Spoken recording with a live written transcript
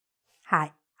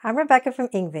I'm Rebecca from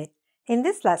engVid. In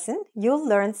this lesson, you'll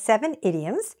learn 7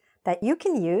 idioms that you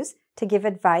can use to give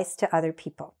advice to other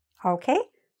people. Okay,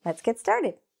 let's get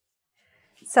started.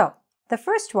 So, the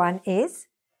first one is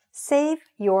save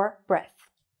your breath.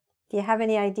 Do you have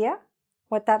any idea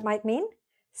what that might mean?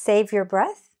 Save your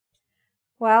breath?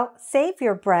 Well, save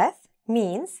your breath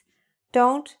means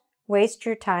don't waste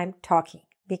your time talking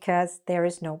because there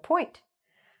is no point.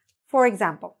 For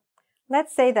example,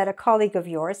 let's say that a colleague of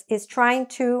yours is trying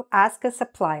to ask a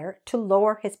supplier to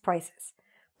lower his prices,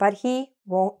 but he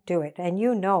won't do it. And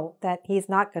you know that he's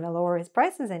not going to lower his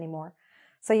prices anymore.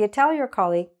 So you tell your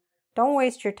colleague, don't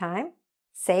waste your time,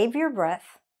 save your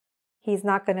breath. He's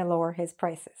not going to lower his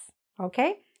prices.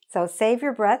 Okay? So save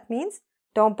your breath means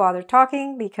don't bother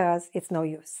talking because it's no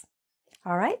use.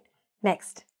 All right?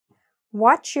 Next,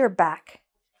 watch your back.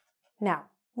 Now,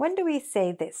 when do we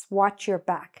say this? Watch your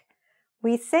back.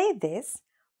 We say this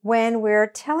when we're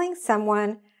telling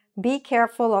someone, be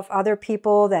careful of other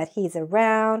people that he's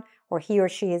around or he or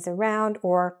she is around,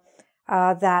 or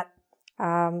that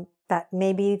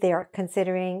maybe they're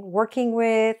considering working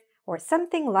with or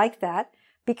something like that,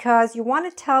 because you want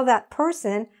to tell that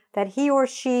person that he or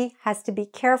she has to be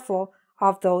careful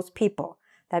of those people,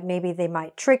 that maybe they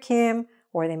might trick him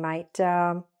or they might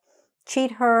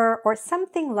cheat her or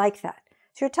something like that.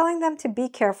 So you're telling them to be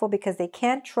careful because they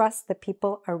can't trust the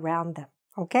people around them.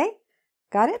 Okay?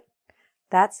 Got it?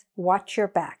 That's watch your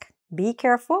back. Be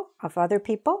careful of other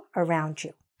people around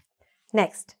you.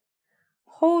 Next,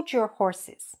 hold your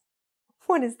horses.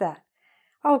 What is that?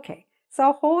 Okay,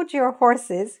 so hold your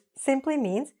horses simply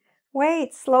means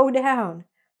wait, slow down.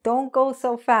 Don't go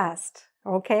so fast.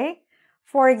 Okay?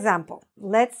 For example,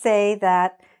 let's say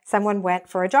that someone went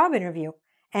for a job interview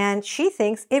and she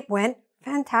thinks it went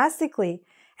fantastically.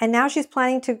 And now she's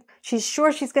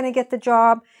sure she's going to get the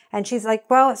job. And she's like,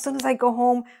 well, as soon as I go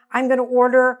home, I'm going to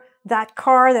order that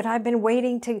car that I've been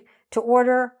waiting to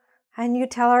order. And you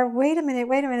tell her, wait a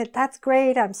minute, that's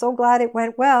great. I'm so glad it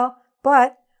went well,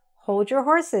 but hold your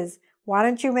horses. Why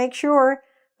don't you make sure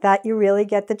that you really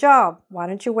get the job? Why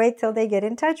don't you wait till they get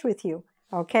in touch with you?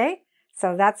 Okay?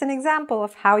 So that's an example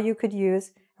of how you could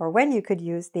use, or when you could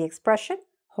use the expression,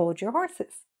 hold your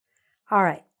horses. All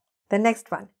right, the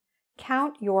next one.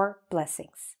 Count your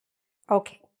blessings.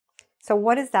 Okay, so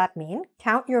what does that mean?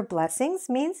 Count your blessings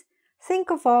means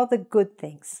think of all the good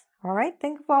things. All right,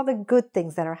 think of all the good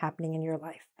things that are happening in your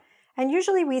life. And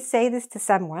usually we say this to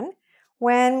someone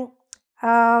when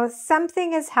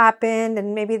something has happened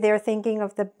and maybe they're thinking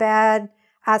of the bad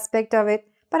aspect of it,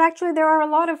 but actually there are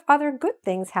a lot of other good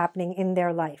things happening in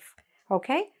their life.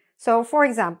 Okay, so for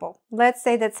example, let's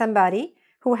say that somebody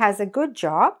who has a good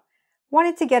job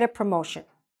wanted to get a promotion,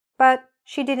 but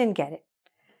she didn't get it.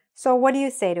 So what do you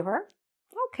say to her?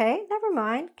 Okay, never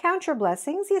mind. Count your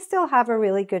blessings. You still have a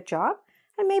really good job.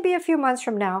 And maybe a few months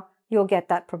from now, you'll get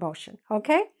that promotion.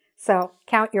 Okay? So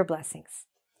count your blessings.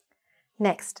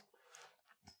 Next,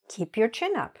 keep your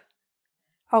chin up.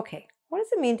 Okay, what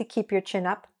does it mean to keep your chin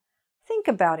up? Think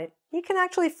about it. You can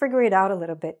actually figure it out a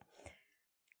little bit.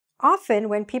 Often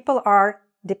when people are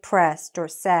depressed or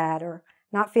sad or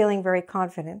not feeling very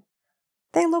confident,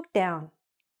 they look down.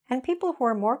 And people who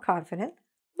are more confident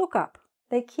look up.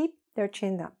 They keep their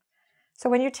chin up. So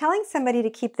when you're telling somebody to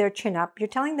keep their chin up, you're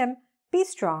telling them, be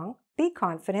strong, be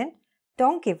confident,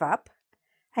 don't give up.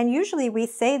 And usually we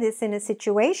say this in a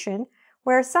situation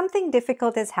where something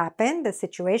difficult has happened, the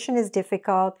situation is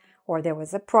difficult, or there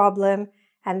was a problem,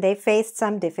 and they faced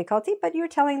some difficulty, but you're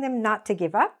telling them not to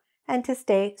give up and to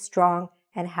stay strong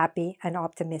and happy and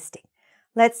optimistic.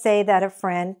 Let's say that a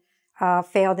friend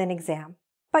failed an exam,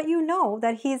 but you know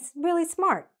that he's really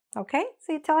smart, okay?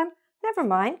 So you tell him, never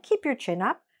mind, keep your chin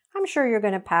up. I'm sure you're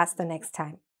going to pass the next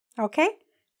time, okay?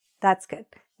 That's good.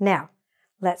 Now,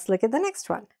 let's look at the next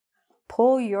one.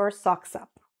 Pull your socks up.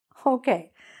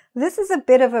 Okay, this is a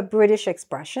bit of a British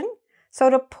expression. So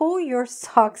to pull your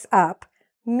socks up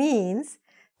means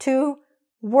to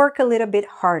work a little bit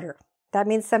harder. That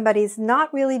means somebody's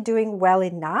not really doing well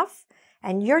enough,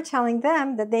 and you're telling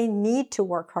them that they need to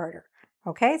work harder.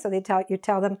 Okay, so you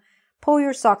tell them, pull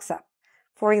your socks up.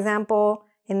 For example,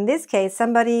 in this case,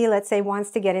 somebody, let's say, wants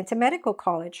to get into medical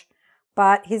college,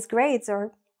 but his grades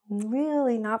are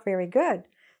really not very good.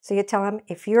 So you tell him,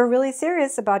 if you're really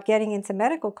serious about getting into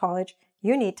medical college,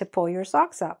 you need to pull your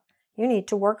socks up. You need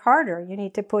to work harder. You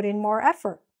need to put in more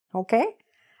effort. Okay?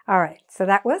 All right, so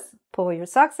that was pull your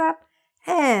socks up.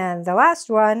 And the last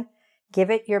one,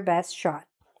 give it your best shot.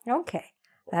 Okay,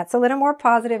 that's a little more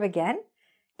positive again.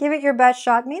 Give it your best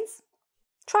shot means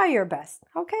try your best,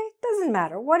 okay? Doesn't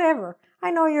matter, whatever.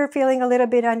 I know you're feeling a little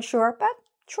bit unsure, but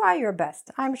try your best.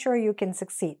 I'm sure you can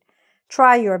succeed.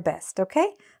 try your best,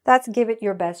 okay? That's give it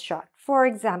your best shot. For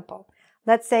example,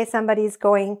 let's say somebody's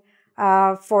going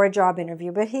for a job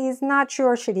interview, but he's not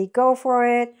sure, should he go for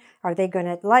it? Are they going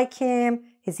to like him?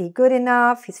 Is he good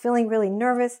enough? He's feeling really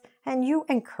nervous. And you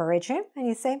encourage him and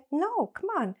you say, no, come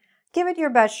on, give it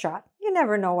your best shot. You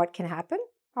never know what can happen,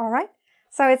 all right?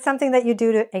 So it's something that you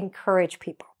do to encourage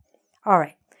people. All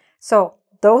right, so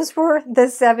those were the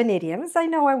 7 idioms. I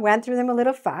know I went through them a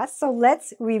little fast, so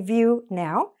let's review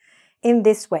now in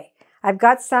this way. I've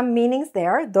got some meanings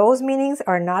there. Those meanings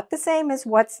are not the same as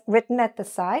what's written at the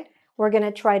side. We're going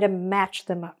to try to match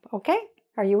them up, okay?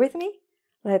 Are you with me?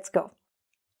 Let's go.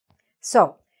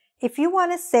 So, if you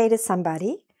want to say to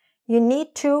somebody, you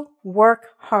need to work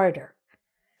harder.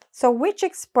 So which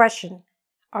expression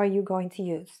are you going to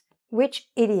use? Which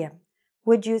idiom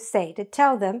would you say to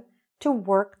tell them to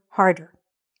work harder?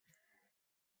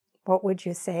 What would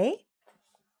you say?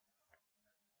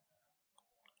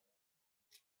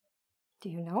 Do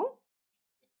you know?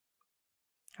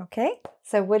 Okay,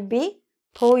 so it would be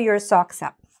pull your socks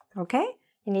up, okay?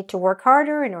 You need to work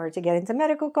harder in order to get into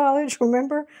medical college.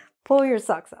 Remember, pull your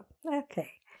socks up.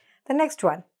 Okay, the next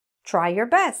one, try your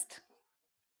best.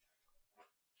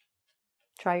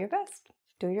 Try your best.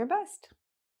 Do your best.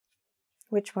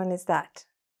 Which one is that?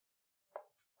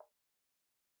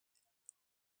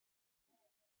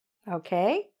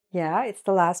 Okay, yeah, it's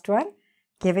the last one.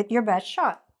 Give it your best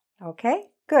shot. Okay,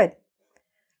 good.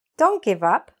 Don't give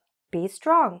up. Be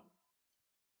strong.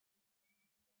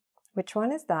 Which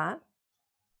one is that?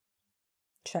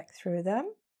 Check through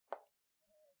them.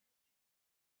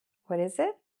 What is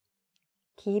it?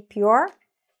 Keep your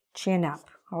chin up.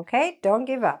 Okay, don't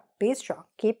give up. Be strong.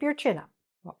 Keep your chin up.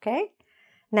 Okay.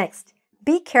 Next,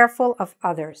 be careful of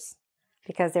others,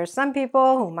 because there's some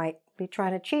people who might be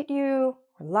trying to cheat you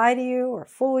or lie to you or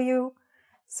fool you.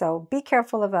 So be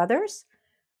careful of others.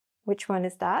 Which one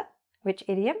is that? Which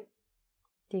idiom?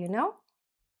 Do you know?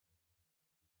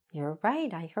 You're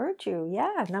right. I heard you.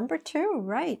 Yeah, number 2.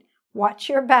 Right. Watch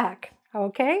your back.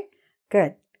 Okay,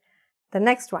 good. The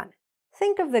next one.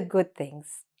 Think of the good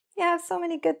things. You have so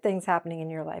many good things happening in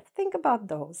your life. Think about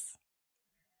those.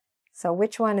 So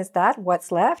which one is that?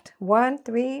 What's left? 1,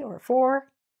 3, or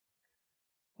 4?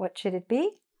 What should it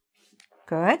be?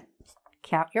 Good.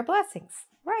 Count your blessings.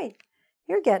 Right.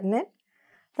 You're getting it.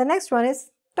 The next one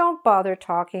is don't bother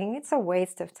talking. It's a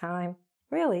waste of time.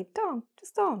 Really, don't.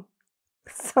 Just don't.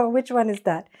 So which one is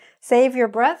that? Save your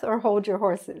breath or hold your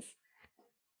horses?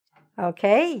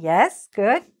 Okay, yes,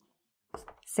 good.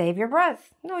 Save your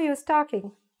breath. No use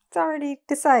talking. It's already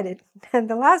decided. And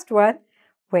the last one,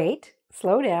 wait,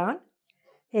 slow down,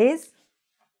 is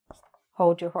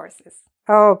hold your horses.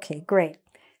 Okay, great.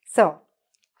 So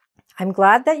I'm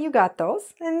glad that you got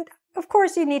those. And of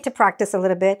course, you need to practice a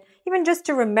little bit, even just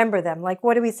to remember them. Like,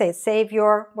 what do we say? Save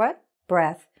your what?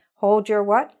 Breath. Hold your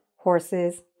what?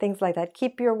 Horses. Things like that.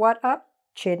 Keep your what up?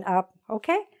 Chin up.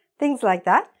 Okay? Things like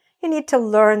that. You need to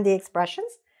learn the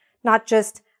expressions, not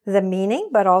just the meaning,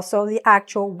 but also the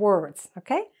actual words.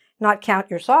 Okay? Not count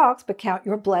your socks, but count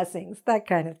your blessings. That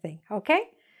kind of thing.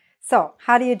 Okay? So,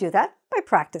 how do you do that? By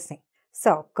practicing.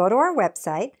 So, go to our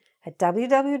website at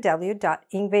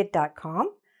www.engvid.com.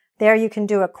 There you can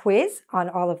do a quiz on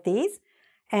all of these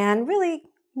and really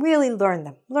learn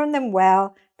them. Learn them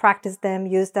well, practice them,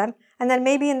 use them. And then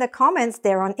maybe in the comments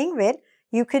there on engVid,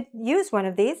 you could use one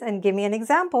of these and give me an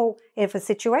example of a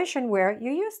situation where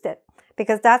you used it.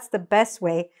 Because that's the best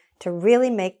way to really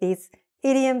make these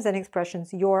idioms and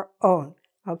expressions your own.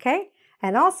 Okay?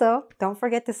 And also, don't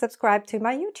forget to subscribe to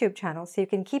my YouTube channel so you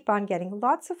can keep on getting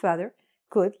lots of other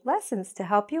good lessons to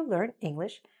help you learn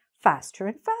English faster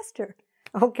and faster.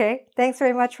 Okay, thanks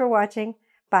very much for watching.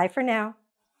 Bye for now.